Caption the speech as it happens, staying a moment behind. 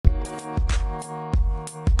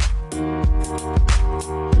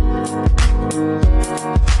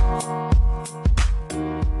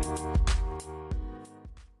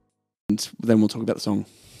and then we'll talk about the song.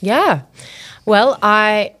 Yeah. Well,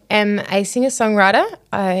 I am a singer-songwriter.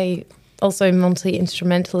 I also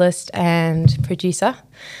multi-instrumentalist and producer.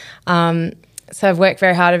 So I've worked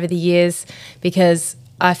very hard over the years because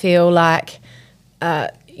I feel like,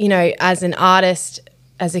 as an artist,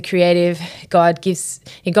 as a creative,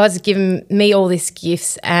 God's given me all these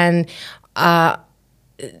gifts, and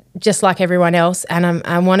just like everyone else, and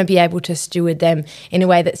I want to be able to steward them in a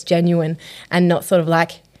way that's genuine and not sort of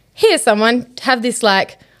like, here, someone, have this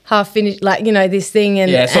like half finished, this thing.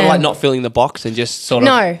 And sort of like not filling the box and just sort of.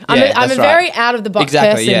 No, I'm a very out of the box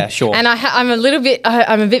person. Yeah, sure. And I'm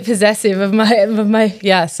a bit possessive of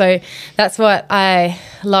my. So that's what I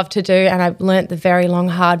love to do, and I learnt the very long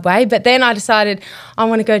hard way. But then I decided I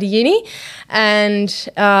want to go to uni, and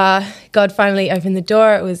God finally opened the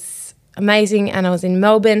door. It was amazing, and I was in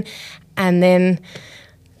Melbourne, and then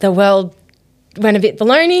the world went a bit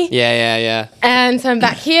baloney. Yeah. And so I'm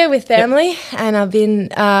back here with family, and I've been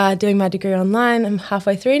doing my degree online. I'm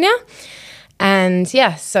halfway through now. And,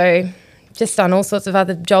 so just done all sorts of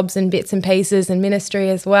other jobs and bits and pieces and ministry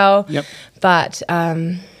as well. Yep. But,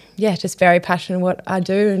 just very passionate what I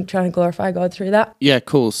do and trying to glorify God through that. Yeah,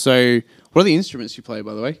 cool. So what are the instruments you play,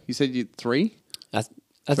 by the way? You said you 3? I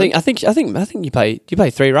think you play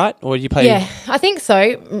 3, right? Or you play? Yeah, I think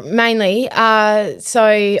so, mainly.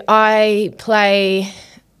 So I play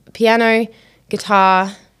piano,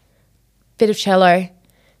 guitar, bit of cello,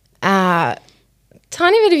 tiny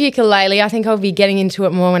bit of ukulele. I think I'll be getting into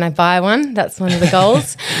it more when I buy one. That's one of the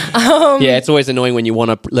goals. It's always annoying when you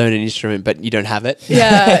want to learn an instrument but you don't have it.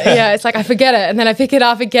 Yeah, it's like I forget it and then I pick it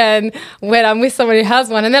up again when I'm with someone who has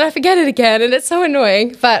one, and then I forget it again, and it's so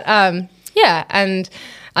annoying. But and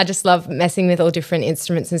I just love messing with all different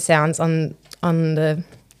instruments and sounds on the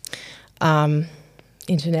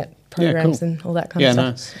internet programs and all that kind of stuff. Yeah,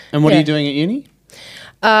 nice. And what are you doing at uni?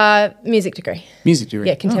 Music degree. Music degree.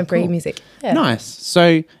 Yeah, contemporary music. Yeah. Nice.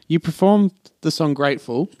 So you performed the song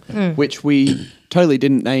Grateful, which we totally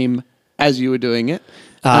didn't name as you were doing it.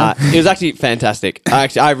 It was actually fantastic.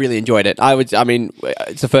 I really enjoyed it.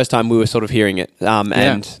 It's the first time we were sort of hearing it, and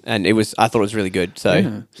I thought it was really good.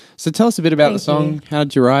 So, So tell us a bit about the Thank song. you. How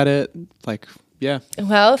did you write it?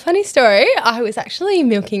 Well, funny story. I was actually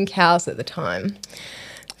milking cows at the time.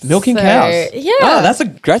 milking So, cows. yeah. Oh,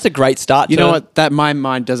 that's a great start. You know what? That my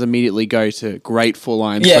mind does immediately go to grateful.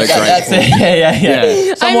 I'm Yeah, so that's grateful. it.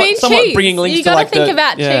 Yeah. Somewhat cheese. bringing links you to gotta like think the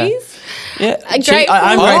about cheese. Yeah, Grateful.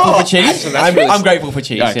 I'm grateful for cheese. Actually, that's really I'm grateful for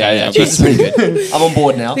cheese. Okay, Yeah. Cheese is pretty good. I'm on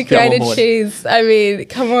board now. The Yeah, I'm on grated board. cheese. I mean,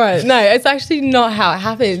 come on. No, it's actually not how it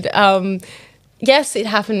happened. Yes, it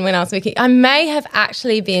happened when I was making. I may have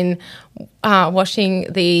actually been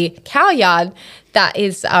washing the cow yard that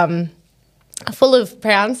is full of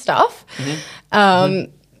brown stuff. Yeah.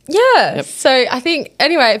 Yep. So I think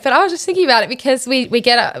anyway, but I was just thinking about it because we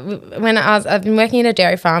get I've been working at a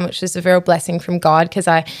dairy farm, which was a real blessing from God, because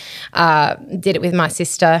I did it with my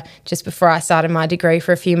sister just before I started my degree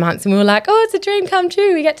for a few months, and we were like, oh, it's a dream come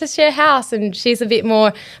true. We get to share a house, and she's a bit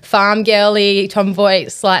more farm girly, tomboy,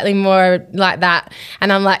 slightly more like that.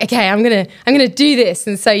 And I'm like, okay, I'm gonna do this.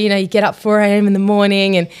 And so you get up 4 a.m. in the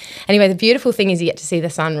morning, and anyway, the beautiful thing is you get to see the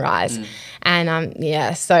sunrise.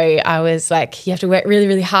 And so I was like, you have to work really,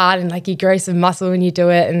 really hard, and like you grow some muscle when you do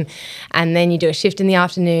it, and then you do a shift in the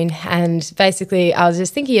afternoon. And basically I was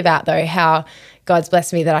just thinking about though how God's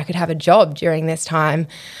blessed me that I could have a job during this time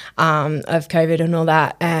of COVID and all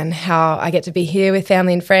that, and how I get to be here with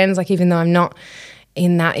family and friends, like even though I'm not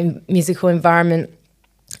in that musical environment,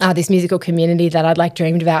 this musical community that I'd like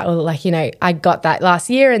dreamed about, or like, I got that last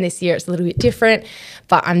year, and this year it's a little bit different,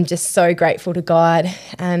 but I'm just so grateful to God,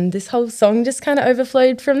 and this whole song just kind of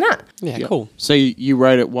overflowed from that. Yeah, cool. So you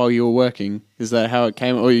wrote it while you were working? Is that how it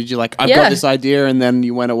came? Or did you like, I've Yeah. got this idea, and then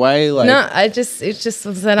you went away? Like, No, it just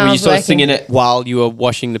was when I Were you was sort working. of singing it while you were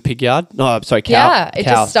washing the pig yard? No, I'm sorry, cow. Yeah, it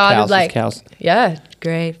cows, just started cows, like, cows. yeah,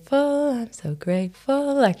 grateful, I'm so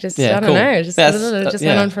grateful, like just, Yeah, I don't cool. know, just That's-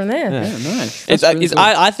 went on from there. Yeah. yeah, nice. It's, That's really cool.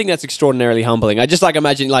 I think that's extraordinarily humbling. I just like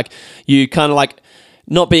imagine like you kind of like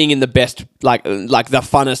not being in the best like the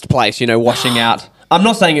funnest place, washing out. I'm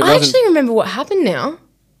not saying it I wasn't. actually remember what happened now.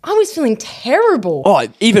 I was feeling terrible. Oh,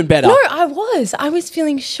 even better. No, I was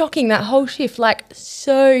feeling shocking that whole shift. Like,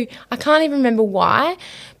 so I can't even remember why,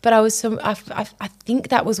 but I was so. I think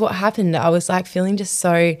that was what happened. I was like feeling just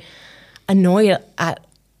so annoyed at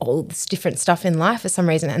all this different stuff in life for some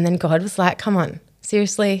reason, and then God was like, "Come on,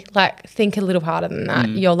 seriously, like think a little harder than that.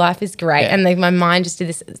 Your life is great." Yeah. And my mind just did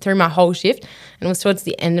this through my whole shift, and it was towards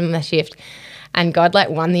the end of my shift. and God like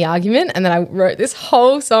won the argument, and then I wrote this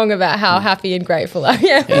whole song about how happy and grateful I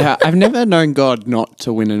am. Yeah, I've never known God not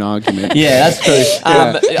to win an argument. Yeah, that's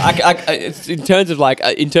true. In terms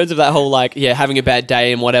of that whole like having a bad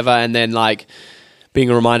day and whatever, and then like being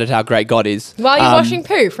reminded how great God is While you're washing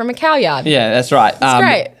poo from a cow yard. Yeah, that's right. It's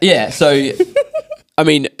great. Yeah, so I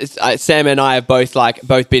mean, Sam and I have both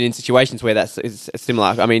been in situations where that's is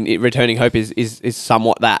similar. I mean, returning hope is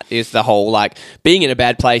somewhat that is the whole like being in a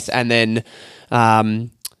bad place and then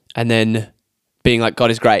being like God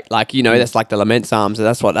is great. Like, you know, that's like the lament psalms, and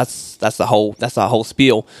that's the whole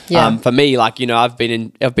spiel. Yeah. For me, like, you know, I've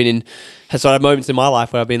been in sort of moments in my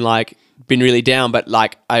life where I've been really down, but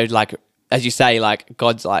like I like, as you say, like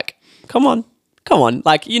God's like, come on,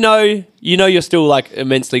 like you know you're still like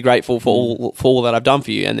immensely grateful for all that I've done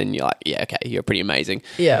for you, and then you're like, yeah, okay, you're pretty amazing.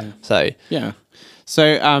 Yeah. So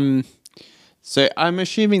So I'm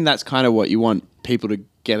assuming that's kind of what you want people to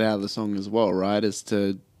get out of the song as well, right? Is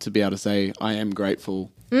to be able to say, I am grateful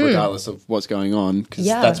regardless of what's going on, because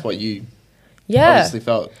that's what you obviously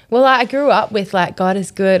felt. Well, I grew up with like God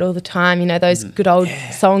is good all the time, you know, those good old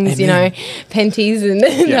songs, you know, Penties and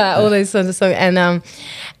all those sorts of songs.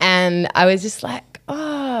 And I was just like,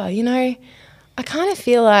 oh, you know, I kind of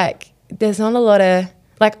feel like there's not a lot of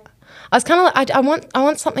like, I was kind of like, I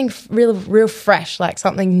want something real fresh, like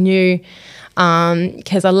something new,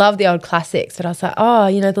 because I love the old classics. But I was like, oh,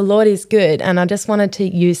 you know, the Lord is good, and I just wanted to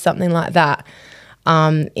use something like that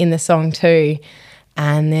in the song too,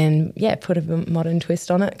 and then put a modern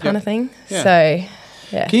twist on it, kind of thing. Yeah. So,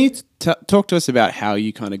 yeah. Can you talk to us about how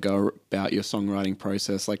you kind of go about your songwriting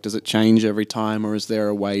process? Like, does it change every time, or is there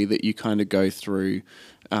a way that you kind of go through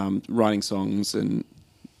writing songs? And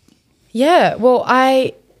yeah, well,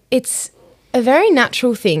 it's a very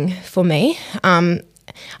natural thing for me.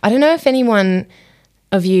 I don't know if anyone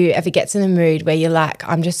of you ever gets in a mood where you're like,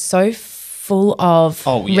 I'm just so full of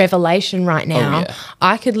revelation right now.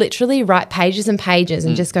 I could literally write pages and pages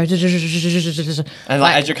and just go. And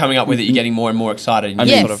like as you're coming up with it, you're getting more and more excited, and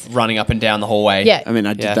you're sort of running up and down the hallway. Yeah. I mean,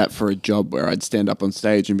 I did that for a job where I'd stand up on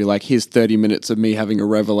stage and be like, here's 30 minutes of me having a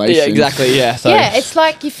revelation. Yeah, exactly. Yeah. So. Yeah, it's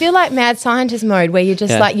like you feel like mad scientist mode where you're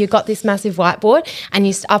just like, you've got this massive whiteboard and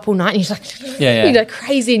you're up all night and you're just like, you know,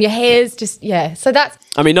 crazy, and your hair's just, so that's.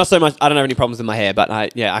 I mean, not so much, I don't have any problems with my hair, but I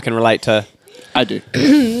can relate to. I do.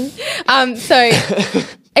 So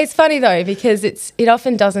it's funny though, because it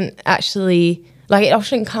often doesn't actually, like it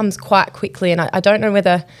often comes quite quickly, and I don't know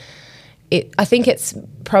whether I think it's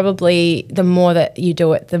probably the more that you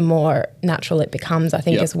do it, the more natural it becomes, I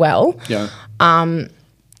think as well. Yeah.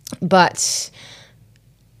 But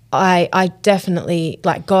I definitely,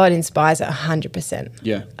 like, God inspires it 100%.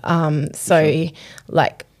 Yeah. So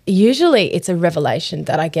like usually it's a revelation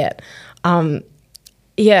that I get.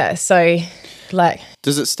 So like,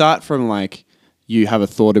 does it start from like you have a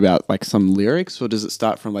thought about like some lyrics, or does it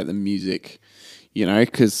start from like the music? You know,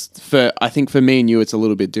 because I think for me and you, it's a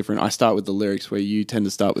little bit different. I start with the lyrics, where you tend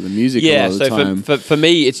to start with the music a lot of the time. For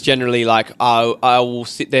me, it's generally like I will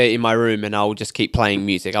sit there in my room and I'll just keep playing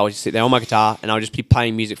music. I'll just sit there on my guitar and I'll just be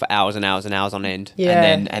playing music for hours and hours and hours on end. Yeah.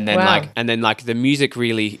 And then like the music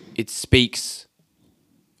really, it speaks.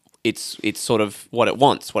 It's sort of what it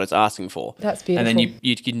wants, what it's asking for. That's beautiful. And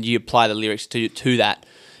then you apply the lyrics to that.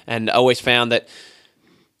 And I always found that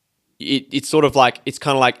it's sort of like, it's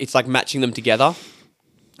kind of like, it's like matching them together.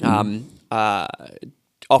 Often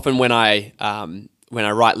when I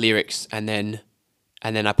write lyrics and then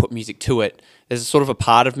I put music to it, there's a sort of a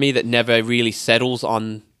part of me that never really settles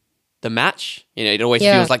on the match. You know, it always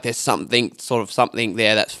feels like there's something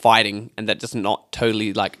there that's fighting, and that just not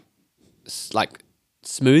totally like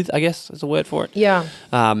smooth, I guess is a word for it. Yeah.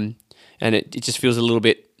 And it just feels a little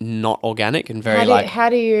bit not organic and very how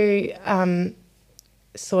do you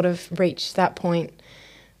sort of reach that point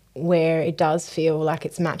where it does feel like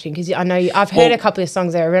it's matching? Because I know I've heard a couple of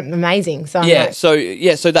songs that are amazing. So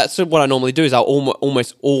so that's what I normally do is I'll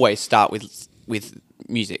almost always start with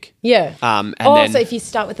music. Yeah. And so if you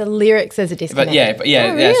start with the lyrics, there's a disconnect.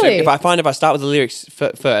 Really? So if I start with the lyrics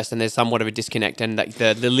first, and there's somewhat of a disconnect, and like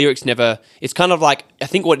the lyrics never, it's kind of like, I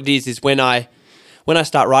think what it is when I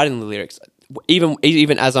start writing the lyrics,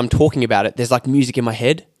 even as I'm talking about it, there's like music in my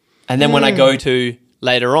head, and then when I go to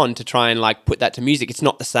later on to try and like put that to music, it's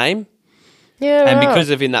not the same. Yeah. And because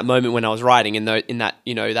of in that moment when I was writing, in that,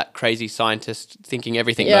 you know, that crazy scientist thinking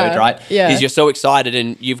everything mode, right? Yeah. Is you're so excited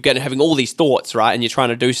and having all these thoughts, right? And you're trying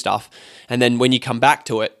to do stuff, and then when you come back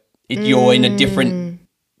to it, you're in a different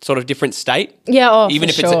state. Yeah. Even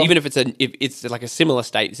if it's like a similar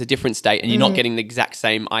state, it's a different state, and you're not getting the exact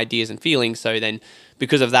same ideas and feelings. So then,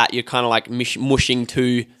 because of that, you're kind of like mushing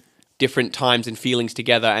two different times and feelings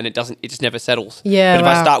together, and it just never settles. Yeah, But if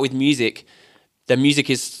I wow. start with music, the music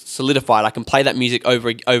is solidified. I can play that music over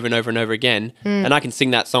and over and over again, and I can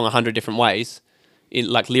sing that song 100 different ways.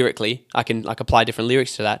 Like lyrically, I can like apply different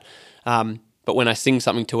lyrics to that. But when I sing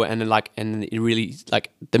something to it, and then it really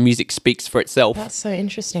like the music speaks for itself. That's so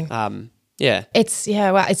interesting. Yeah.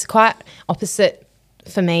 It's quite opposite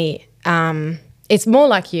for me. It's more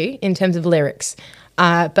like you in terms of lyrics.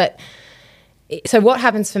 So what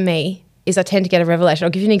happens for me is I tend to get a revelation.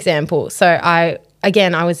 I'll give you an example. So I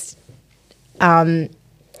was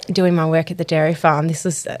doing my work at the dairy farm. This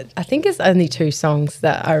was, I think it's only 2 songs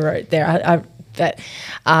that I wrote there.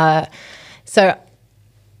 So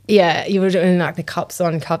yeah, you were doing like the cup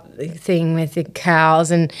thing with the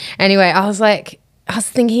cows. And anyway, I was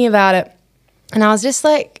thinking about it, and I was just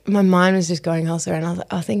like, my mind was just going elsewhere. And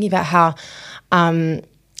I was thinking about how,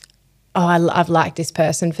 I've liked this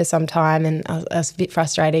person for some time, and I was a bit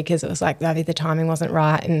frustrated because it was like maybe the timing wasn't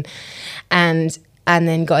right. And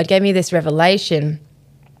then God gave me this revelation,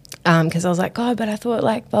 because I was like, God, but I thought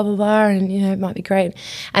like blah, blah, blah, and, you know, it might be great.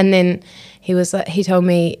 And then he told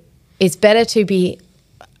me it's better to be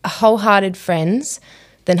wholehearted friends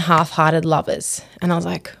than half-hearted lovers. And I was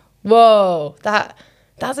like, whoa,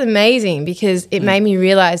 that's amazing, because it made me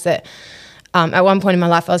realize that at one point in my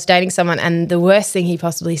life I was dating someone, and the worst thing he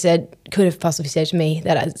could have possibly said to me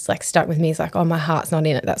that has like stuck with me is like, oh, my heart's not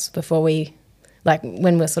in it. That's before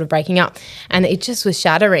when we're sort of breaking up, and it just was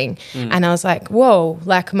shattering. And I was like, whoa,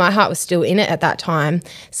 like my heart was still in it at that time.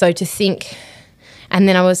 So to think, and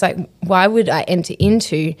then I was like, why would I enter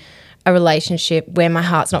into a relationship where my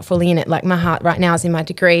heart's not fully in it? Like my heart right now is in my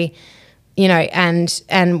degree, you know,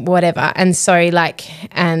 and whatever. And so like,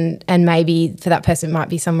 and maybe for that person it might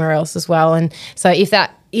be somewhere else as well. And so if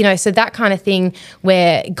that, you know, so that kind of thing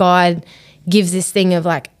where God gives this thing of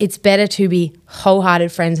like, it's better to be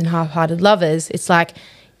wholehearted friends and half-hearted lovers. It's like,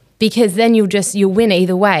 because then you'll win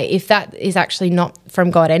either way. If that is actually not from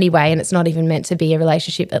God anyway, and it's not even meant to be a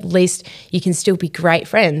relationship, at least you can still be great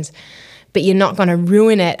friends, but you're not going to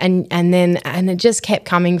ruin it. And it just kept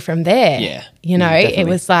coming from there. Yeah. You know, it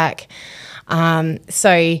was like,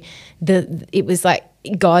 it was like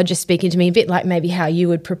God just speaking to me a bit like maybe how you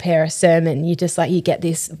would prepare a sermon. You just like, you get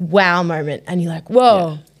this wow moment and you're like,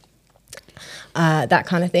 whoa, that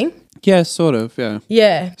kind of thing. Yeah, sort of, yeah.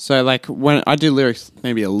 Yeah. So, like, when I do lyrics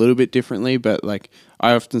maybe a little bit differently, but, like,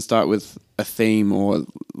 I often start with a theme or,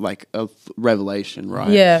 like, a revelation, right?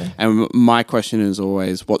 Yeah. And my question is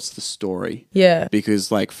always, what's the story? Yeah.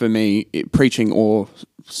 Because, like, for me, preaching or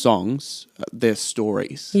songs, they're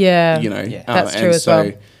stories. Yeah. You know? Yeah. That's true as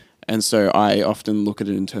well. And so I often look at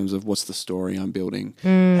it in terms of what's the story I'm building? How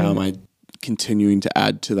am I continuing to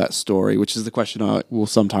add to that story, which is the question I will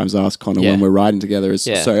sometimes ask Connor when we're riding together is,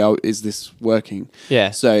 is this working? Yeah.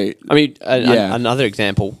 So, I mean, another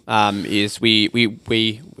example is we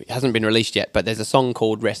it hasn't been released yet, but there's a song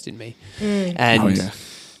called Rest in Me. And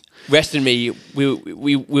Rest in Me, we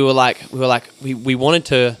wanted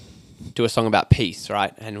to do a song about peace,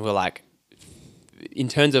 right? And we're like, in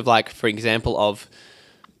terms of like, for example, of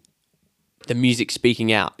the music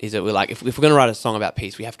speaking out, is that we're like, if we're going to write a song about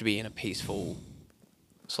peace, we have to be in a peaceful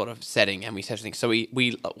sort of setting, and we said things. So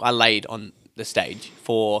I laid on the stage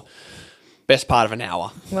for best part of an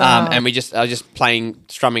hour. Wow. And I was just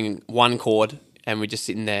strumming one chord, and we're just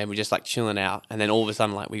sitting there and we're just like chilling out. And then all of a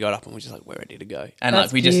sudden, like we got up and we're just like, we're ready to go. And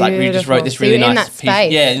That's we just wrote this beautiful. really So you're nice in that piece.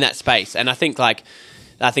 space. Yeah, in that space. And I think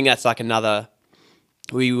that's like another.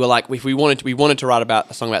 We were like, if we wanted to write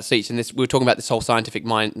about a song about seats, and we were talking about this whole scientific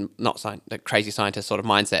the crazy scientist sort of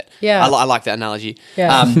mindset. Yeah. I like that analogy.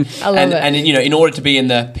 Yeah. I love it. And you know, in order to be in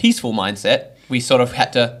the peaceful mindset, we sort of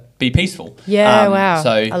had to be peaceful. Yeah, wow.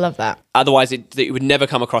 So I love that. Otherwise, it would never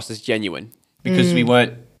come across as genuine because we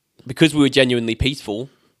were genuinely peaceful.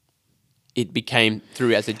 It became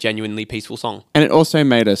through as a genuinely peaceful song. and it also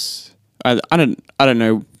made us, I don't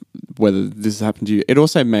know whether this has happened to you, it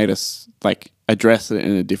also made us like address it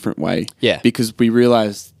in a different way. Yeah. Because we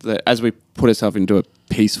realized that as we put ourselves into a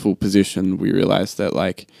peaceful position, we realized that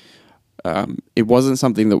like it wasn't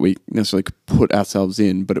something that we necessarily could put ourselves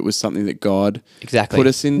in, but it was something that God put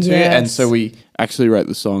us into. Yes. And so we actually wrote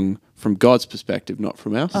the song from God's perspective, not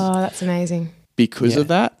from ours. Oh, that's amazing. Because of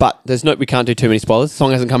that. But we can't do too many spoilers. The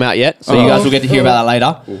song hasn't come out yet, so you guys will get to hear about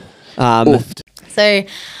that later. So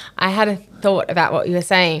I had a thought about what you were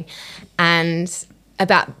saying and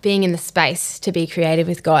about being in the space to be creative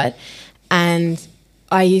with God. And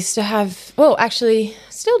I used to actually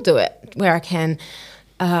still do it where I can.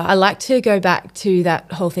 I like to go back to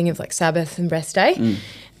that whole thing of like Sabbath and rest day.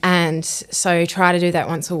 And so try to do that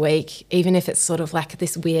once a week, even if it's sort of like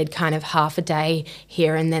this weird kind of half a day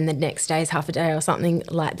here and then the next day is half a day or something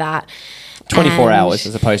like that. 24 hours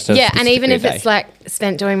as opposed to and even if a day. it's like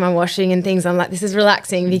spent doing my washing and things, I'm like, this is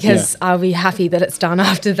relaxing because I'll be happy that it's done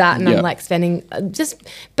after that, and I'm like spending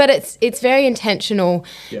but it's very intentional,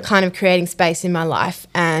 kind of creating space in my life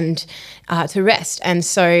and to rest. And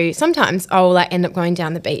so sometimes I'll like end up going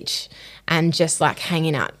down the beach and just like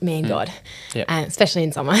hanging out, me and God, and especially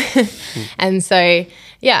in summer. And so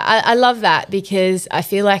I love that because I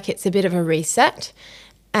feel like it's a bit of a reset.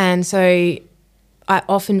 And so I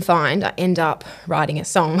often find I end up writing a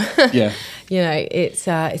song. Yeah. You know,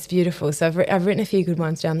 it's beautiful. So I've written a few good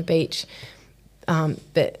ones down the beach.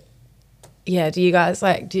 But yeah, do you guys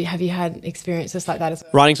have you had experiences like that as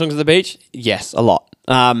well? Writing songs at the beach? Yes, a lot.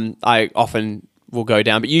 I often will go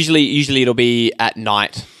down, but usually it'll be at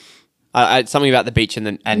night. Something about the beach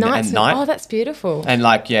and night. Oh, that's beautiful. And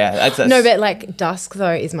like, that's no, but like dusk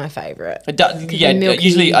though is my favourite.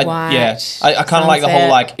 Usually, I kind of like the whole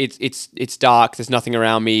like it's dark. There's nothing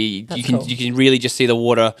around me. You can really just see the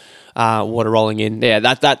water rolling in. Yeah,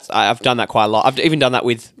 that's I've done that quite a lot. I've even done that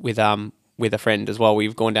with a friend as well.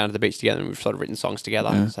 We've gone down to the beach together and we've sort of written songs together.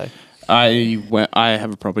 Yeah. So I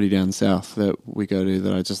have a property down south that we go to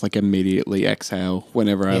that I just like immediately exhale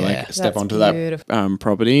whenever I like step onto beautiful. that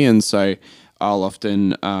property, and so I'll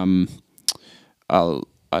often one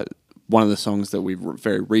of the songs that we've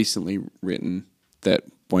very recently written that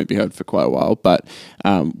won't be heard for quite a while, but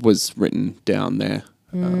was written down there.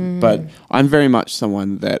 But I'm very much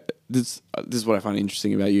someone that this is what I find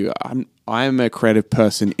interesting about you. I'm a creative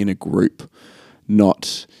person in a group,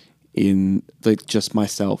 not in like just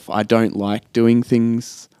myself. I don't like doing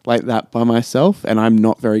things like that by myself, and I'm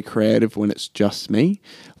not very creative when it's just me.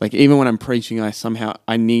 Like even when I'm preaching, I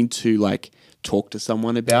need to like talk to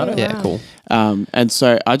someone about it. Yeah, cool. And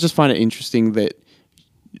so I just find it interesting that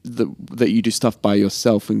you do stuff by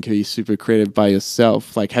yourself and can be super creative by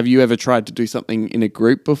yourself. Like, have you ever tried to do something in a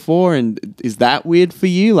group before? And is that weird for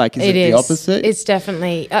you? Like, is it the opposite? It's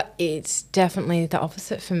definitely the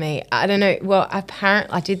opposite for me. I don't know. Well,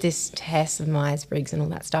 apparently I did this test of Myers-Briggs and all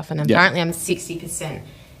that stuff, and apparently I'm 60%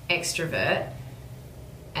 extrovert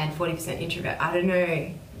and 40% introvert. I don't know,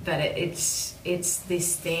 but it's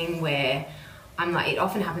this thing where I'm like, it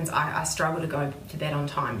often happens, I struggle to go to bed on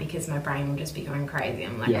time because my brain will just be going crazy.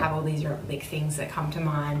 I'm like, have all these like things that come to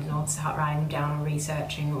mind and I'll start writing them down or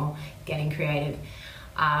researching or getting creative.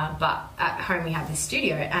 But at home we have this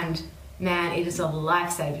studio, and man, it is a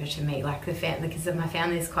lifesaver to me. Like because my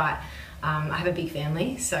family is quite, I have a big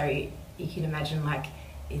family, so you can imagine like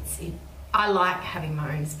I like having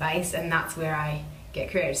my own space, and that's where I get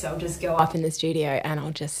creative. So I'll just go up in the studio and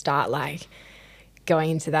I'll just start like going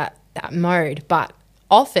into that mode. But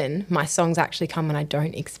often my songs actually come when I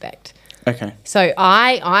don't expect. Okay. So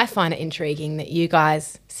I find it intriguing that you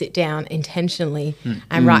guys sit down intentionally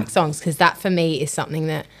and write songs, because that for me is something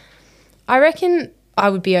that I reckon I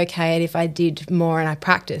would be okay at if I did more and I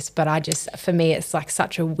practiced, but for me it's like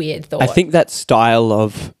such a weird thought. I think that style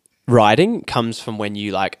of writing comes from when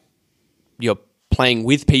you're playing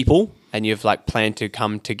with people and you've like planned to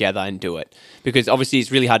come together and do it, because obviously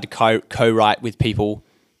it's really hard to co-write with people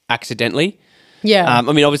accidentally. Yeah. I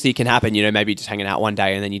mean, obviously it can happen, maybe just hanging out one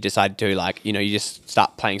day and then you decide to like, you just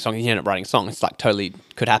start playing songs and you end up writing songs. It's like totally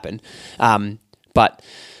could happen. But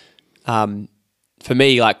for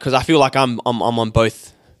me, like, because I feel like I'm on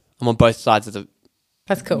both sides of the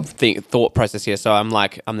that's cool thought process here. So I'm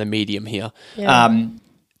the medium here. Yeah.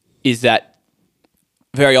 Is that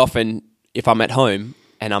very often if I'm at home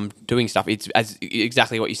and I'm doing stuff, it's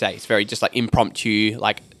exactly what you say. It's very just like impromptu,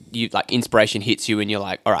 like inspiration hits you and you're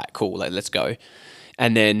like, all right, cool, let's go.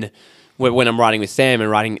 And then when I'm writing with Sam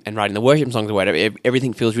and writing the worship songs or whatever,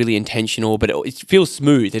 everything feels really intentional, but it feels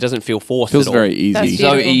smooth. It doesn't feel forced. Feels at all. very easy. That's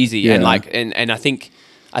So beautiful. easy. Yeah. And I think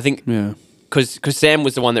because Sam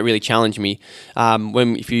was the one that really challenged me.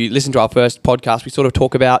 If you listen to our first podcast, we sort of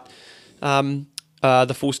talk about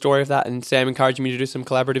the full story of that, and Sam encouraged me to do some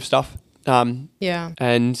collaborative stuff. Yeah.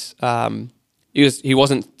 And he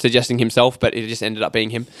wasn't suggesting himself, but it just ended up being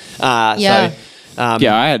him. Yeah. So,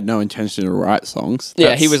 I had no intention to write songs.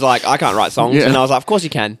 yeah, he was like, I can't write songs. Yeah. And I was like, of course you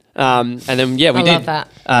can. And then, we did. I love that.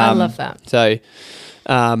 I love that. So,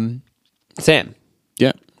 Sam.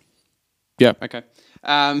 Yeah. Yeah. Okay.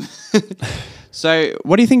 So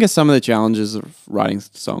what do you think are some of the challenges of writing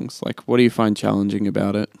songs? Like, what do you find challenging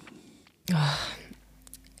about it?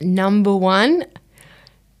 Number one,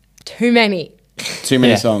 too many. Too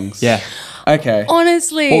many songs. Yeah. Okay.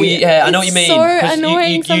 Honestly. Well, yeah, I know what you mean. So 'Cause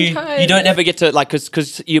annoying sometimes. You don't ever get to, like,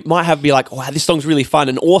 because you might be like, wow, this song's really fun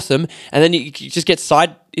and awesome, and then you just get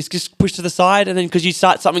it's just pushed to the side, and then because you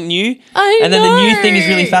start something new, I then the new know. thing is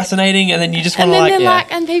really fascinating, and then you just want And to then like, they're yeah.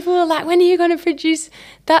 like, and people are like, when are you going to produce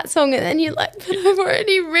that song? And then you're like, but I've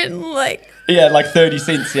already written like, Yeah, like 30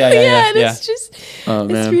 cents. Yeah, and it's just, Oh,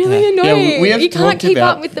 it's man. really Yeah, annoying. we have You can't talked keep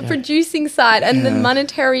about- up with the producing side and the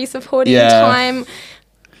monetary supporting Yeah. time.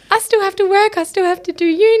 I still have to work. I still have to do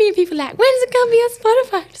uni. People are like, when's it going to be on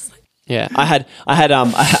Spotify? Just like, Yeah, I had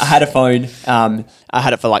a phone. I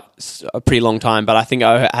had it for like a pretty long time, but I think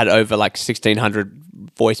I had over like 1,600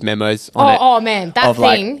 voice memos on it. oh man, that of,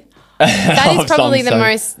 like, thing. That is of probably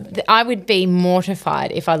songs, the most. I would be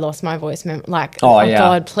mortified if I lost my voice memo. Like, Oh, oh, yeah.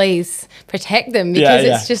 God, please protect them because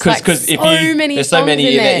it's just like so many there's songs so many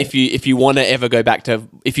in that there. if you want to ever go back to,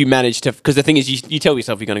 if you manage to, because the thing is you tell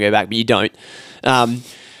yourself you're going to go back, but you don't.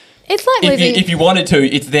 It's like losing. If you wanted to,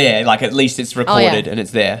 it's there. Like at least it's recorded and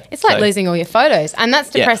it's there. It's like So, losing all your photos, and that's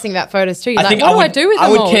depressing about photos too. You're I like, think what do I do with them I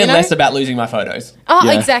would all? care you know? less about losing my photos. Oh,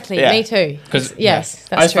 Yeah. exactly. Yeah. Me too. 'Cause- Yes,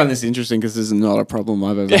 I that's just true. find this interesting because this is not a problem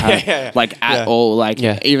I've ever had, like at all. Like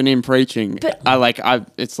Yeah. even in preaching, But-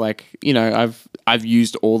 it's like I've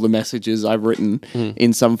used all the messages I've written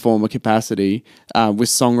in some form or capacity. With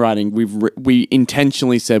songwriting, we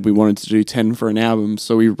intentionally said we wanted to do 10 for an album,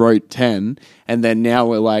 so we wrote 10, and then now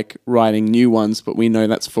we're like writing new ones, but we know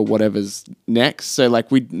that's for whatever's next. So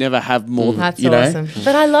like we'd never have more. That's you know? awesome.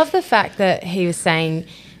 But I love the fact that he was saying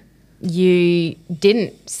you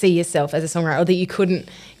didn't see yourself as a songwriter, or that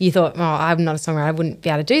you thought, oh, I'm not a songwriter, I wouldn't be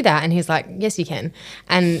able to do that. And he's like, yes, you can.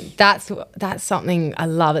 And that's something I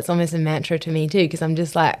love. It's almost a mantra to me too, because I'm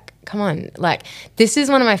just like, come on. Like, this is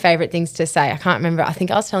one of my favorite things to say. I can't remember. I think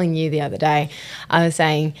I was telling you the other day, I was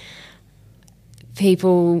saying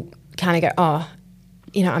people kind of go, oh,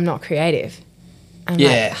 I'm not creative. I'm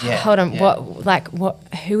like, hold on,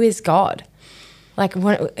 yeah. who is God? Like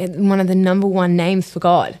one of the number one names for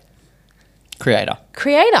God. Creator.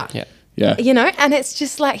 Creator. Yeah. And it's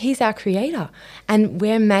just like he's our creator and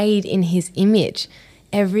we're made in his image.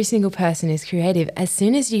 Every single person is creative. As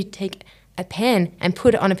soon as you take a pen and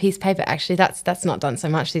put it on a piece of paper, actually that's not done so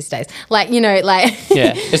much these days.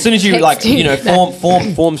 Yeah. As soon as you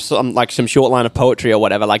texting, form some short line of poetry or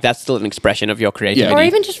whatever, like that's still an expression of your creativity. or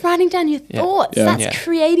even just writing down your thoughts. Yeah. That's Yeah.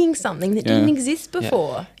 creating something that didn't exist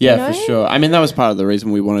before. Yeah, you know? for sure. I mean, that was part of the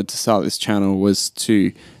reason we wanted to start this channel, was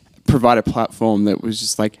to provide a platform that was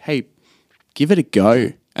just like, hey, give it a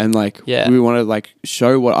go. And we want to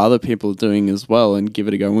show what other people are doing as well and give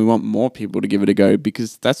it a go. And we want more people to give it a go,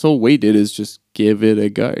 because that's all we did, is just give it a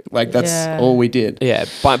go. That's all we did. Yeah,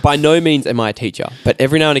 by no means am I a teacher, but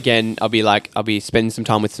every now and again I'll be spending some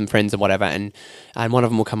time with some friends and whatever, and one of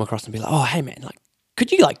them will come across and be like, oh, hey man, could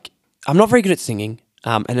you I'm not very good at singing,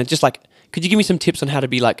 and then just could you give me some tips on how to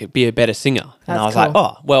be a better singer? And I was That's like,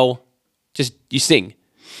 cool. oh, well, just you sing.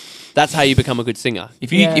 That's how you become a good singer.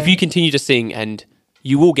 If you continue to sing, and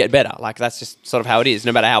you will get better. That's just sort of how it is,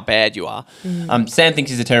 no matter how bad you are. Sam thinks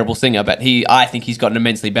he's a terrible singer, but I think he's gotten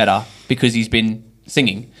immensely better because he's been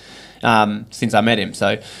singing since I met him.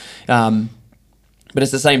 So, but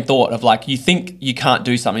it's the same thought of you think you can't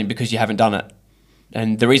do something because you haven't done it.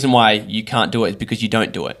 And the reason why you can't do it is because you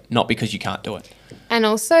don't do it, not because you can't do it. And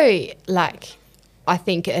also, I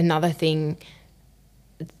think another thing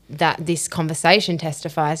that this conversation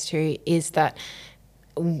testifies to is that,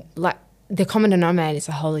 the common denominator is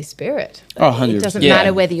the Holy Spirit. Oh, 100%. It doesn't Yeah.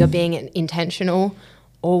 matter whether you're being intentional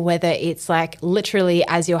or whether it's literally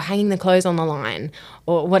as you're hanging the clothes on the line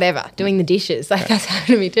or whatever, doing the dishes. That's happened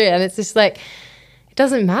to me too. And it's just it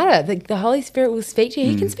doesn't matter. The Holy Spirit will speak to you.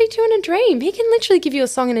 He can speak to you in a dream. He can literally give you a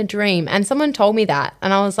song in a dream. And someone told me that.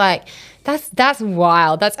 And I was like, that's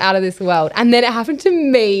wild. That's out of this world. And then it happened to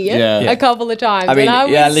me a couple of times. I mean, and I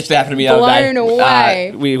was it literally happened to me the other day. blown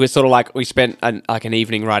away. We were sort of we spent an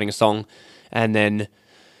evening writing a song, and then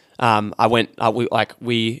we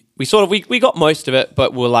got most of it,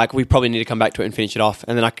 but we're we probably need to come back to it and finish it off.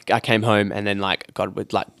 And then I came home, and then God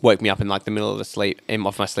would woke me up in the middle of the sleep,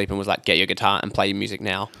 off my sleep, and was get your guitar and play your music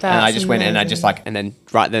now. And I just went and I just and then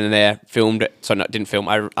right then and there filmed it. So didn't film.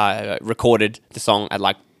 I recorded the song at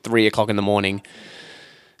 3 o'clock in the morning,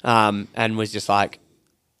 and was just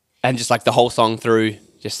the whole song through,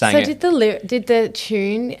 just sang it. Did the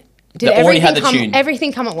tune? Did already had the come, tune.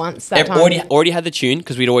 Everything come at once that time? Already had the tune,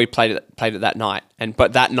 because we'd already played it that night.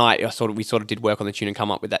 But that night we sort of did work on the tune and come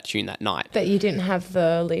up with that tune that night. But you didn't have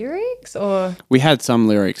the lyrics, or We had some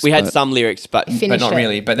lyrics. We had some lyrics, but Finished not it.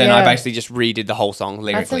 really. But then I Yeah. basically just redid the whole song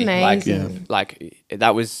lyrically. amazing.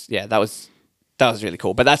 That was really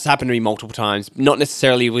cool. But that's happened to me multiple times. Not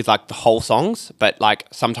necessarily with the whole songs, but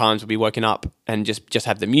sometimes we'll be woken up and just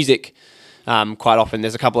have the music quite often.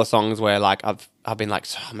 There's a couple of songs where like I've been like,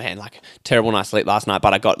 oh man, like terrible night's sleep last night,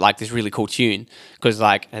 but I got like this really cool tune because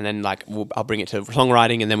like, and then like I'll bring it to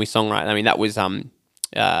songwriting and then we songwrite. I mean, that was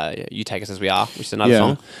You Take Us As We Are, which is another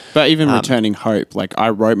song. But even Returning Hope, like I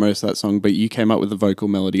wrote most of that song, but you came up with the vocal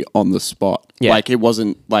melody on the spot. Yeah. Like it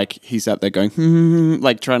wasn't like he sat there going,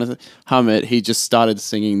 like trying to hum it. He just started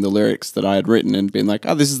singing the lyrics that I had written and been like,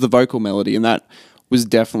 oh, this is the vocal melody. And that was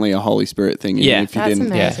definitely a Holy Spirit thing. Even Yeah. if you That's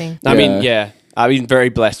didn't. amazing. I mean, I've been very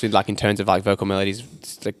blessed with like in terms of like vocal melodies.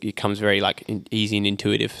 It's like, it comes very like easy and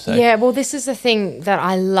intuitive. So Yeah, well, this is the thing that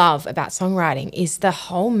I love about songwriting is the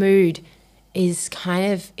whole mood is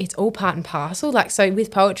kind of, it's all part and parcel. Like, so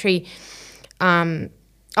with poetry,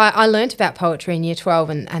 I learned about poetry in year 12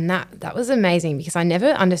 and that was amazing because I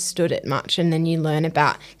never understood it much. And then you learn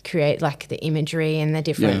about create like the imagery and the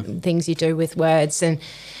different things you do with words and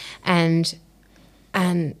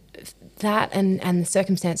that and the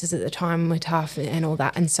circumstances at the time were tough and all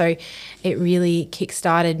that. And so it really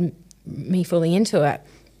kickstarted me fully into it.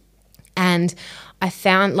 And I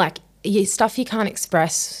found like stuff you can't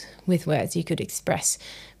express with words, you could express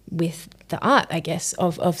with the art, I guess,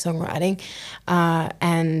 of songwriting.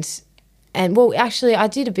 And well, actually, I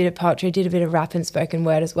did a bit of poetry, I did a bit of rap and spoken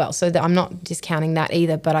word as well. So that I'm not discounting that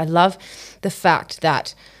either. But I love the fact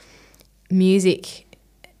that music,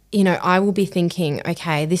 you know, I will be thinking,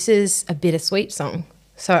 okay, this is a bittersweet song.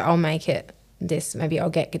 So I'll make it this. Maybe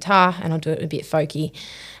I'll get guitar and I'll do it a bit folky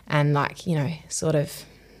and like, you know, sort of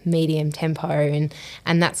medium tempo and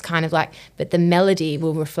that's kind of like, but the melody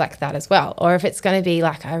will reflect that as well. Or if it's going to be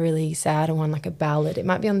like a really sad one, like a ballad, it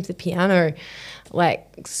might be on the piano, like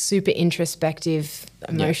super introspective,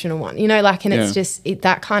 emotional one, you know, like, and it's just,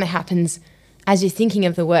 that kind of happens as you're thinking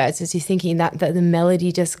of the words, as you're thinking that the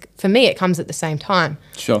melody just, for me, it comes at the same time.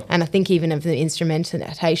 Sure. And I think even of the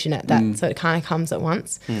instrumentation at that, so it kind of comes at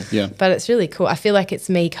once. Yeah. But it's really cool. I feel like it's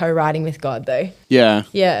me co-writing with God though. Yeah.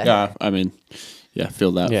 Yeah. Yeah. I mean, yeah,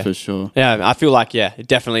 feel that for sure. Yeah, I feel like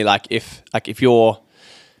definitely like if you're,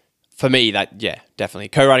 for me that definitely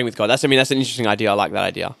co-writing with God. That's an interesting idea. I like that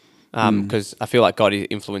idea because I feel like God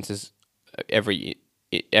influences every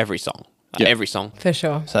song, every song For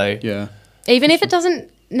sure. So Yeah. Even if it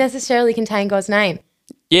doesn't necessarily contain God's name.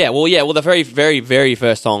 Well, the very, very, very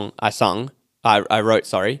first song I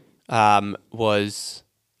wrote, was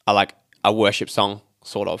a worship song,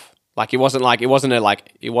 sort of. Like it was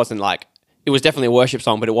definitely a worship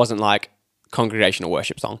song, but it wasn't like congregational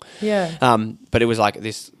worship song. Yeah. But it was like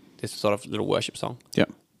this sort of little worship song. Yeah.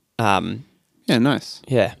 Yeah, nice.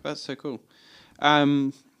 Yeah. That's so cool.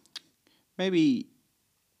 Maybe,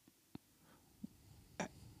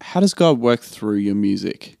 how does God work through your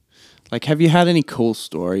music? Like, have you had any cool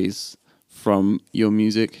stories from your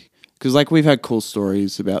music? Because, like, we've had cool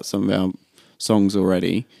stories about some of our songs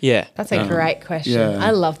already. Yeah. That's a great question. yeah. I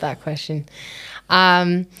love that question.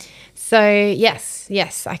 So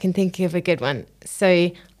yes, I can think of a good one.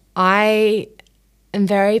 So I am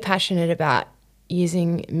very passionate about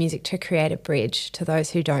using music to create a bridge to those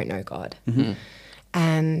who don't know God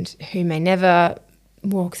and who may never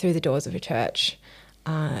walk through the doors of a church,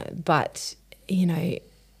 but, you know,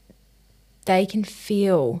 they can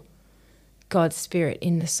feel God's Spirit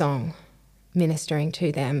in the song ministering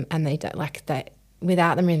to them, and they don't like that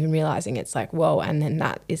without them even realizing. It's like, whoa, and then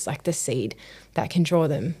that is like the seed that can draw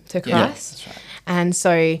them to Christ. Yeah, that's right. And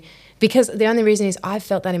so, because the only reason is I've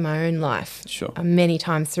felt that in my own life many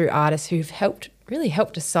times through artists who've really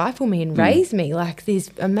helped disciple me and raise me, like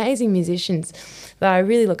these amazing musicians that I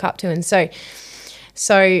really look up to. And so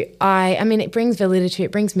I mean, it brings validity,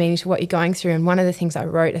 it brings meaning to what you're going through. And one of the things I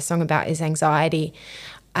wrote a song about is anxiety.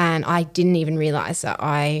 And I didn't even realize that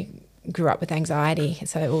I grew up with anxiety.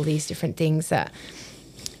 So all these different things that,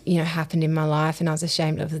 you know, happened in my life, and I was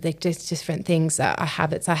ashamed of the just different things that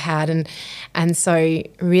habits I had. And so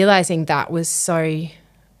realizing that was so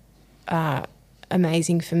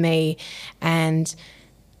amazing for me. And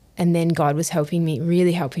then God was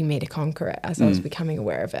really helping me to conquer it as I was becoming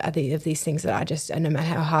aware of it, of these things that I just, and no matter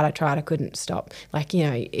how hard I tried, I couldn't stop. Like, you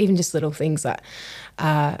know, even just little things like,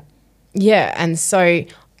 and so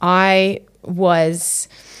I was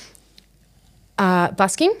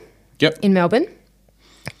busking in Melbourne,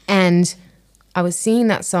 and I was singing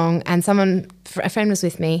that song, and a friend was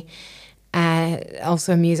with me,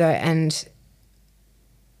 also a muso, and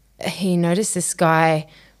he noticed this guy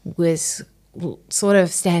was sort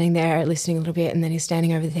of standing there listening a little bit, and then he's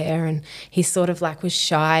standing over there, and he sort of like was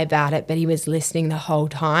shy about it, but he was listening the whole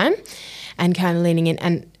time and kind of leaning in,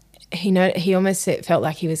 and he almost felt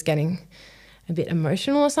like he was getting a bit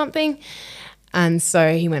emotional or something. And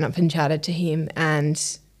so he went up and chatted to him, and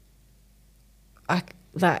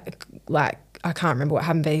like, I can't remember what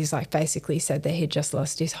happened, but he's like basically said that he'd just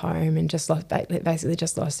lost his home and basically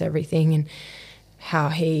just lost everything, and how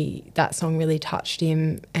that song really touched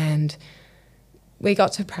him, and we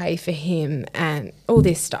got to pray for him and all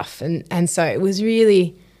this stuff. And so it was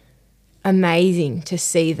really amazing to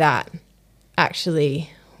see that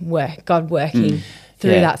actually God working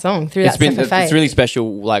through that song, through that step of faith. It's really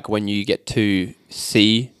special, like when you get to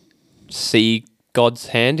see God's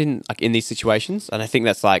hand in these situations, and I think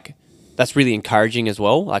that's really encouraging as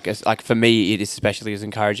well. Like for me, it is especially as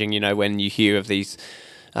encouraging, when you hear of these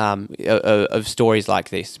of stories like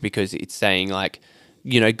this, because it's saying like,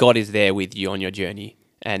 God is there with you on your journey,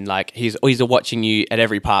 and like he's watching you at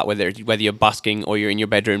every part, whether you're busking or you're in your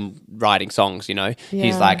bedroom writing songs.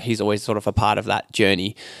 He's always sort of a part of that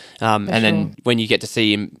journey. And then when you get to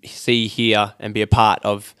see, hear, and be a part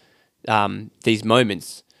of these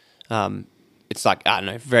moments, it's like, I don't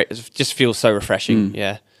know, it just feels so refreshing.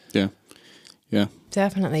 Yeah.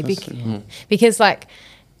 Definitely, because like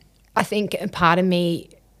I think a part of me,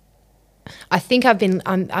 I think I've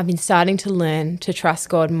been starting to learn to trust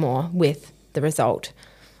God more with the result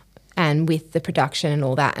and with the production and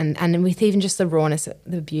all that, and with even just the rawness,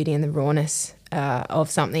 the beauty and the rawness of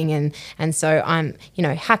something, and so I'm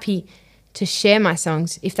happy to share my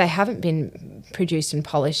songs if they haven't been produced and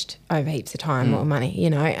polished over heaps of time or money,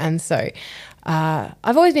 and so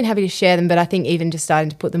I've always been happy to share them, but I think even just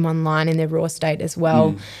starting to put them online in their raw state as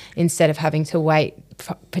well, instead of having to wait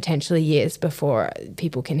potentially years before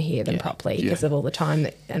people can hear them properly because of all the time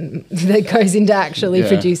that goes into actually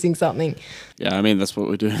producing something. Yeah, I mean, that's what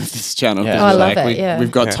we're doing with this channel. Yeah. I love it,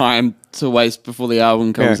 We've got time to waste before the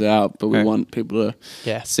album comes out, but we want people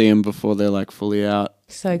to see them before they're like fully out.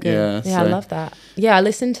 So good. I love that. Yeah, I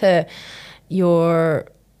listened to a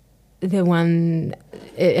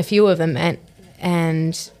few of them,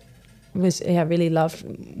 and really love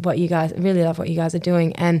what you guys are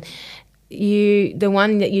doing. And the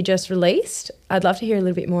one that you just released, I'd love to hear a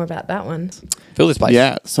little bit more about that one. Fill This Place.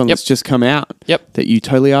 Yeah, the song that's just come out. Yep. That you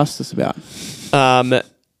totally asked us about.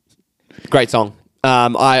 Great song.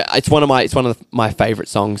 It's one of my favorite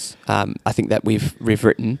songs. I think that we've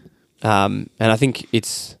written, and I think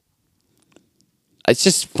it's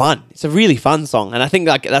just fun. It's a really fun song, and I think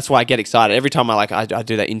like that's why I get excited every time I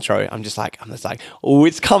do that intro. I'm just like, oh,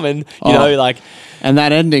 it's coming, you know, like. And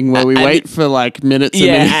that ending where we wait for like minutes.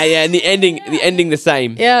 And the ending the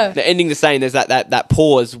same. Yeah, the ending the same. There's that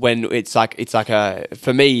pause when it's like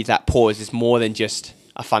for me, that pause is more than just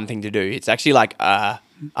a fun thing to do. It's actually like a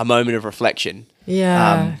moment of reflection.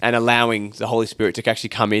 Yeah, and allowing the Holy Spirit to actually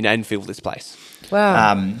come in and fill this place.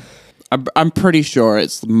 Wow. I'm pretty sure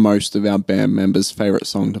it's most of our band members' favorite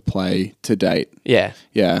song to play to date. Yeah.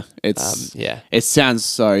 Yeah. It's it sounds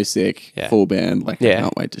so sick. Yeah. Full band. Like I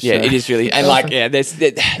can't wait to share. Yeah, it is really, and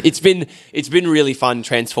it's been really fun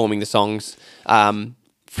transforming the songs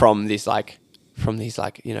from these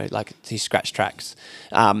these scratch tracks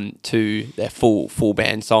to their full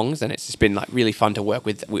band songs, and it's just been like really fun to work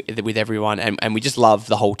with everyone, and we just love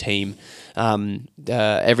the whole team.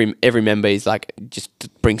 Every member is like just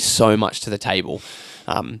brings so much to the table.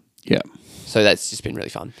 So that's just been really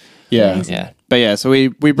fun. Yeah. Amazing. Yeah. But yeah, so we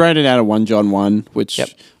branded out of 1 John 1, which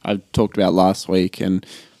I talked about last week, and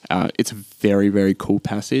it's a very, very cool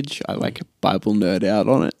passage. I like Bible nerd out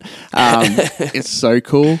on it. It's so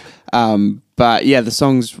cool. But yeah, the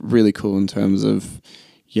song's really cool in terms of,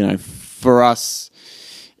 for us,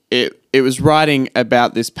 it was writing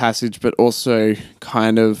about this passage, but also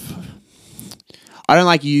kind of, I don't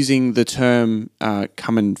like using the term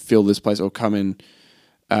come and fill this place, or come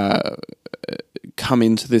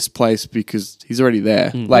into this place, because he's already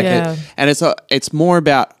there. It's more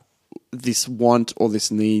about this want or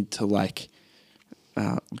this need to like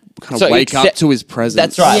kind of wake up to his presence.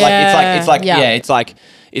 That's right.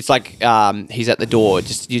 It's like he's at the door. You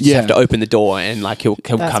just have to open the door, and like he'll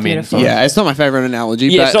come beautiful. in. Yeah, it's not my favorite analogy.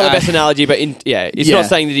 Yeah, but, it's not the best analogy, but it's not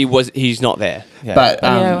saying that he's not there. Yeah. But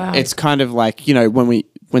it's kind of like,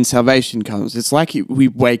 when salvation comes, it's like we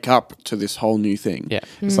wake up to this whole new thing. Yeah.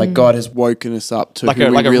 It's like God has woken us up to like who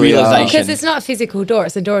a we really realization. are. Because it's not a physical door;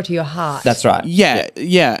 it's a door to your heart. That's right.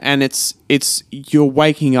 Yeah, and it's you're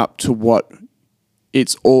waking up to what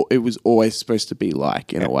it was always supposed to be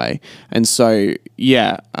like in a way. And so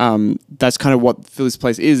that's kind of what Fill This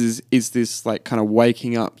Place is this like kind of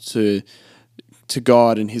waking up to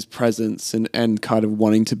God and his presence, and kind of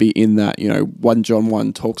wanting to be in that. 1 John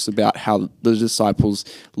 1 talks about how the disciples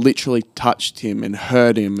literally touched him and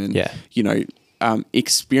heard him, and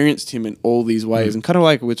experienced him in all these ways, and kind of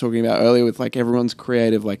like we were talking about earlier with like everyone's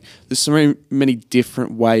creative, like there's so many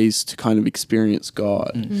different ways to kind of experience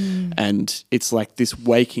God, and it's like this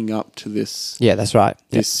waking up to this that's right.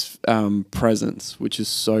 this presence, which is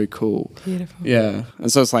so cool. Beautiful. Yeah,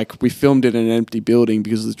 and so it's like we filmed it in an empty building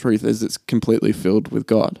because the truth is it's completely filled with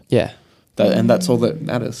God. Yeah. And that's all that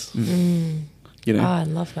matters. You know. Oh, I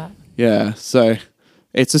love that. Yeah, so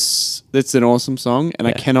it's an awesome song, and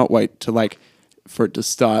I cannot wait to like for it to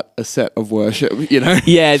start a set of worship. You know.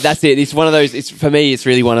 Yeah, that's it. It's one of those. It's for me. It's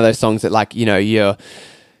really one of those songs that like you're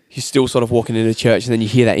still sort of walking into church, and then you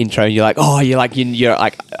hear that intro, and you're like, oh, you're like.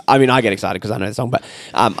 I mean, I get excited because I know the song, but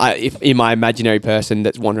if in my imaginary person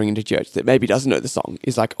that's wandering into church that maybe doesn't know the song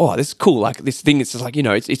is like, oh, this is cool. Like this thing is just like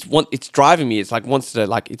it's driving me. It's like wants to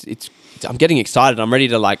like it's I'm getting excited. I'm ready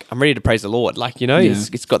to praise the Lord. Like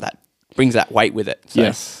it's got that brings that weight with it. So.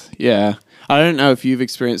 Yes. Yeah. I don't know if you've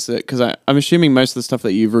experienced it because I'm assuming most of the stuff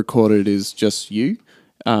that you've recorded is just you,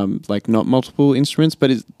 like not multiple instruments.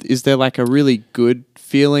 But is there like a really good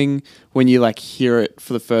feeling when you like hear it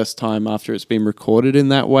for the first time after it's been recorded in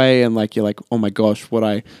that way, and like you're like, oh my gosh, what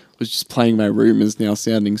I was just playing in my room is now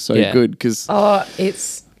sounding so good? Because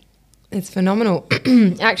it's phenomenal.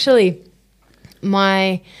 Actually,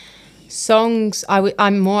 my songs,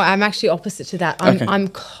 I'm actually opposite to that.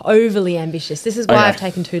 I'm overly ambitious. This is why I've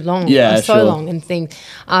taken too long. So long and things.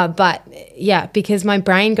 But yeah, because my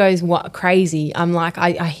brain goes crazy. I'm like,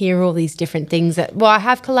 I hear all these different things I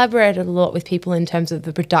have collaborated a lot with people in terms of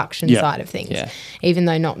the production side of things, even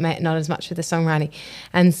though not as much with the songwriting.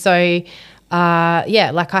 And so,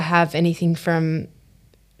 like I have anything from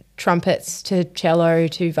trumpets to cello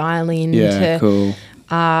to violin to, cool.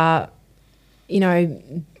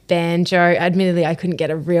 Banjo. Admittedly, I couldn't get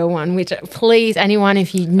a real one, which please, anyone,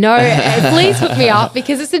 if you know, please hook me up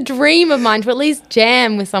because it's a dream of mine to at least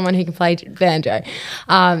jam with someone who can play banjo.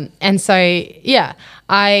 And so,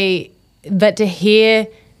 but to hear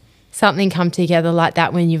something come together like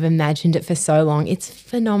that when you've imagined it for so long, it's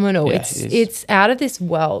phenomenal. Yeah, it's out of this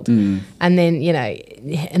world. And then,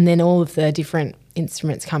 and then all of the different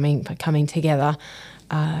instruments coming together.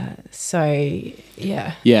 That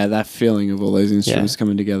feeling of all those instruments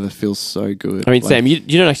coming together feels so good. I mean, Sam, you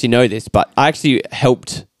don't actually know this, but I actually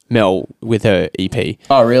helped Mel with her EP.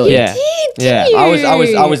 Oh, really? Yeah,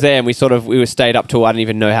 I was there, and we were stayed up till I don't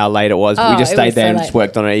even know how late it was. We just stayed there and just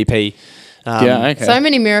worked on her EP. So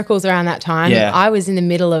many miracles around that time. Yeah. I was in the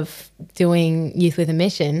middle of doing Youth with a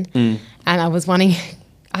Mission, and I was wanting.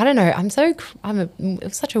 I don't know. It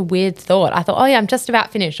was such a weird thought. I thought, oh yeah, I'm just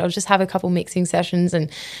about finished. I'll just have a couple mixing sessions and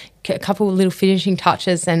a couple little finishing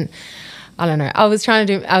touches. And I don't know. I was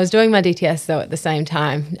doing my DTS though at the same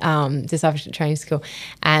time, discipleship training school.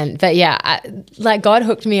 Like God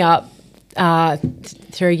hooked me up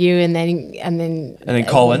through you and then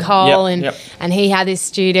Cole and he had this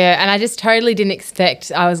studio, and I just totally didn't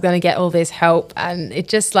expect I was going to get all this help, and it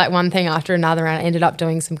just like one thing after another, and I ended up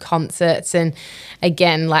doing some concerts, and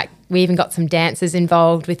again like we even got some dancers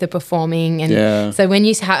involved with the performing, and so when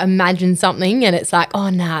you imagine something and it's like, oh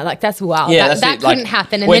nah, like that's wild, that couldn't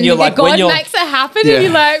happen, and then God makes it happen, and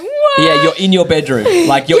you're like, what? Yeah, you're in your bedroom,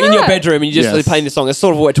 like you're in your bedroom and you're just playing the song. That's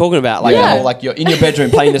sort of what we're talking about, like the whole, like you're in your bedroom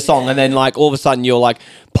playing the song, and then like all of a sudden you're like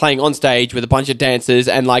playing on stage with a bunch of dancers,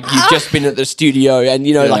 and like you've just been at the studio, and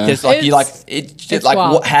like there's like it's just like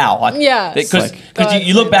what, how, like because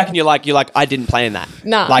you look back and you're like I didn't play in that,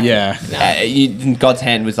 God's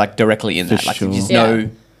hand was like directly in that, like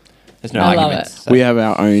there's no arguments. We have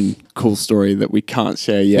our own cool story that we can't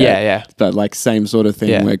share yet. But like same sort of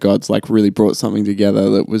thing where God's like really brought something together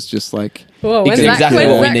that was just like exactly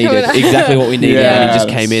what we needed. Exactly what we needed. And he just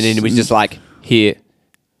came in and it was just like here.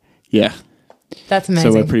 Yeah. That's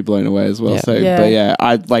amazing. So we're pretty blown away as well. So but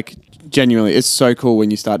I like genuinely, it's so cool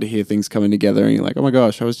when you start to hear things coming together and you're like, oh my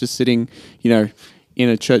gosh, I was just sitting, in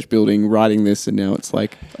a church building writing this, and now it's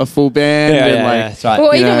like a full band. That's right.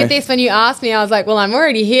 Well, even with this, when you asked me, I was like, well, I'm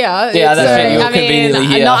already here. Yeah, that's right. You're conveniently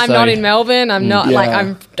here. I'm not in Melbourne. I'm not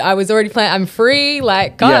I was already playing. I'm free.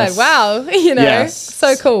 Like, God, wow.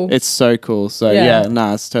 So cool. It's so cool. So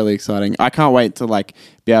it's totally exciting. I can't wait to like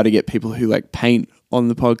be able to get people who like paint on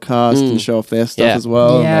the podcast and show off their stuff as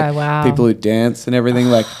well. Yeah, and, like, wow. People who dance and everything.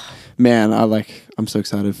 Like, man, I'm so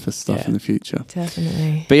excited for stuff in the future.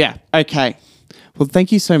 Definitely. But okay. Well,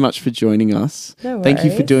 thank you so much for joining us. No Thank you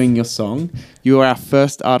for worries. doing your song. You are our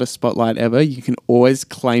first artist spotlight ever. You can always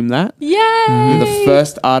claim that. Yay! You're the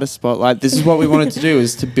first artist spotlight. This is what we wanted to do,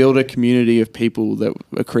 is to build a community of people that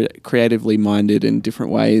are creatively minded in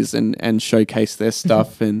different ways and showcase their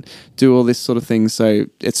stuff and do all this sort of thing. So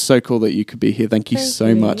it's so cool that you could be here. Thank you Thank so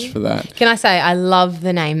you. much for that. Can I say I love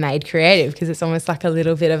the name Made Creative because it's almost like a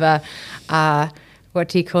little bit of a, what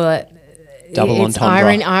do you call it? Double it's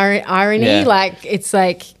entendre. irony. Yeah. Like it's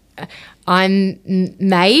like I'm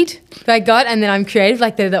made by God and then I'm creative.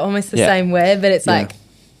 Like they're almost the Yeah. same word, but it's Yeah. like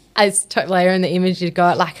it's layer in the image you've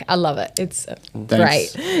got. Like I love it. It's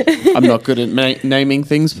Thanks. great. I'm not good at naming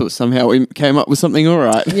things, but somehow we came up with something all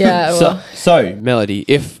right. Yeah. Well, So, Melody,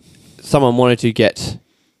 if someone wanted to get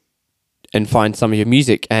and find some of your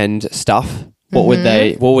music and stuff, what would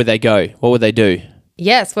they go? What would they do?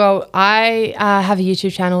 yes. Well, I have a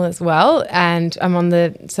YouTube channel as well, and I'm on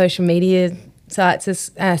the social media sites.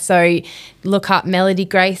 So look up Melody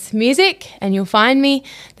Grace Music, and you'll find me.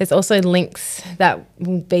 There's also links that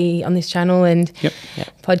will be on this channel and Yep.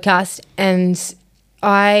 podcast. And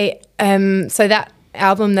so that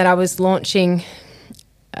album that I was launching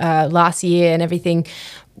last year and everything.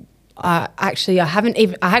 I actually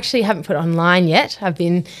haven't put it online yet. I've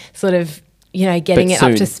been sort of, getting But it up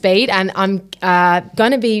soon. to speed, and I'm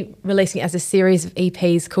going to be releasing it as a series of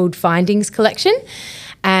EPs called Findings Collection.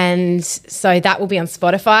 And so that will be on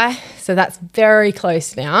Spotify. So that's very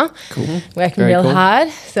close now. Cool. Working Very real cool. hard.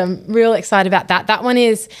 So I'm real excited about that. That one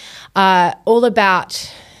is all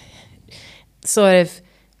about sort of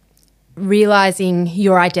realizing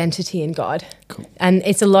your identity in God. Cool. And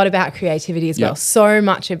it's a lot about creativity as Yeah. well. So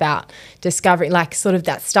much about discovering like sort of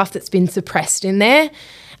that stuff that's been suppressed in there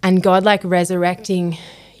and God like resurrecting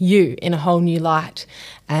you in a whole new light.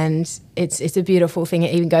 And it's a beautiful thing.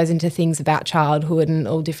 It even goes into things about childhood and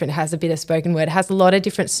all different, has a bit of spoken word. It has a lot of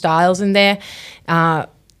different styles in there.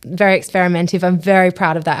 Very experimentative. I'm very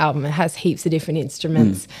proud of that album. It has heaps of different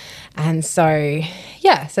instruments. And so,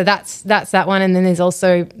 yeah, so that's that one. And then there's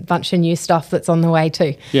also a bunch of new stuff that's on the way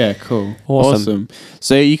too. Yeah, cool. Awesome.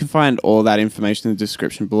 So you can find all that information in the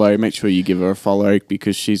description below. Make sure you give her a follow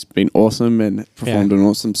because she's been awesome and performed an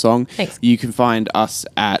awesome song. Thanks. You can find us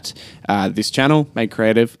at this channel, Made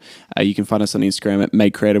Creative. You can find us on Instagram at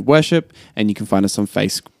Made Creative Worship, and you can find us on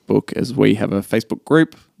Facebook as we have a Facebook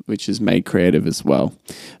group, which is Made Creative as well.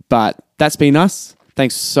 But that's been us.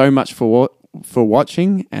 Thanks so much for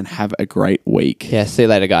watching, and have a great week. Yeah, see you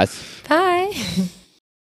later, guys. Bye.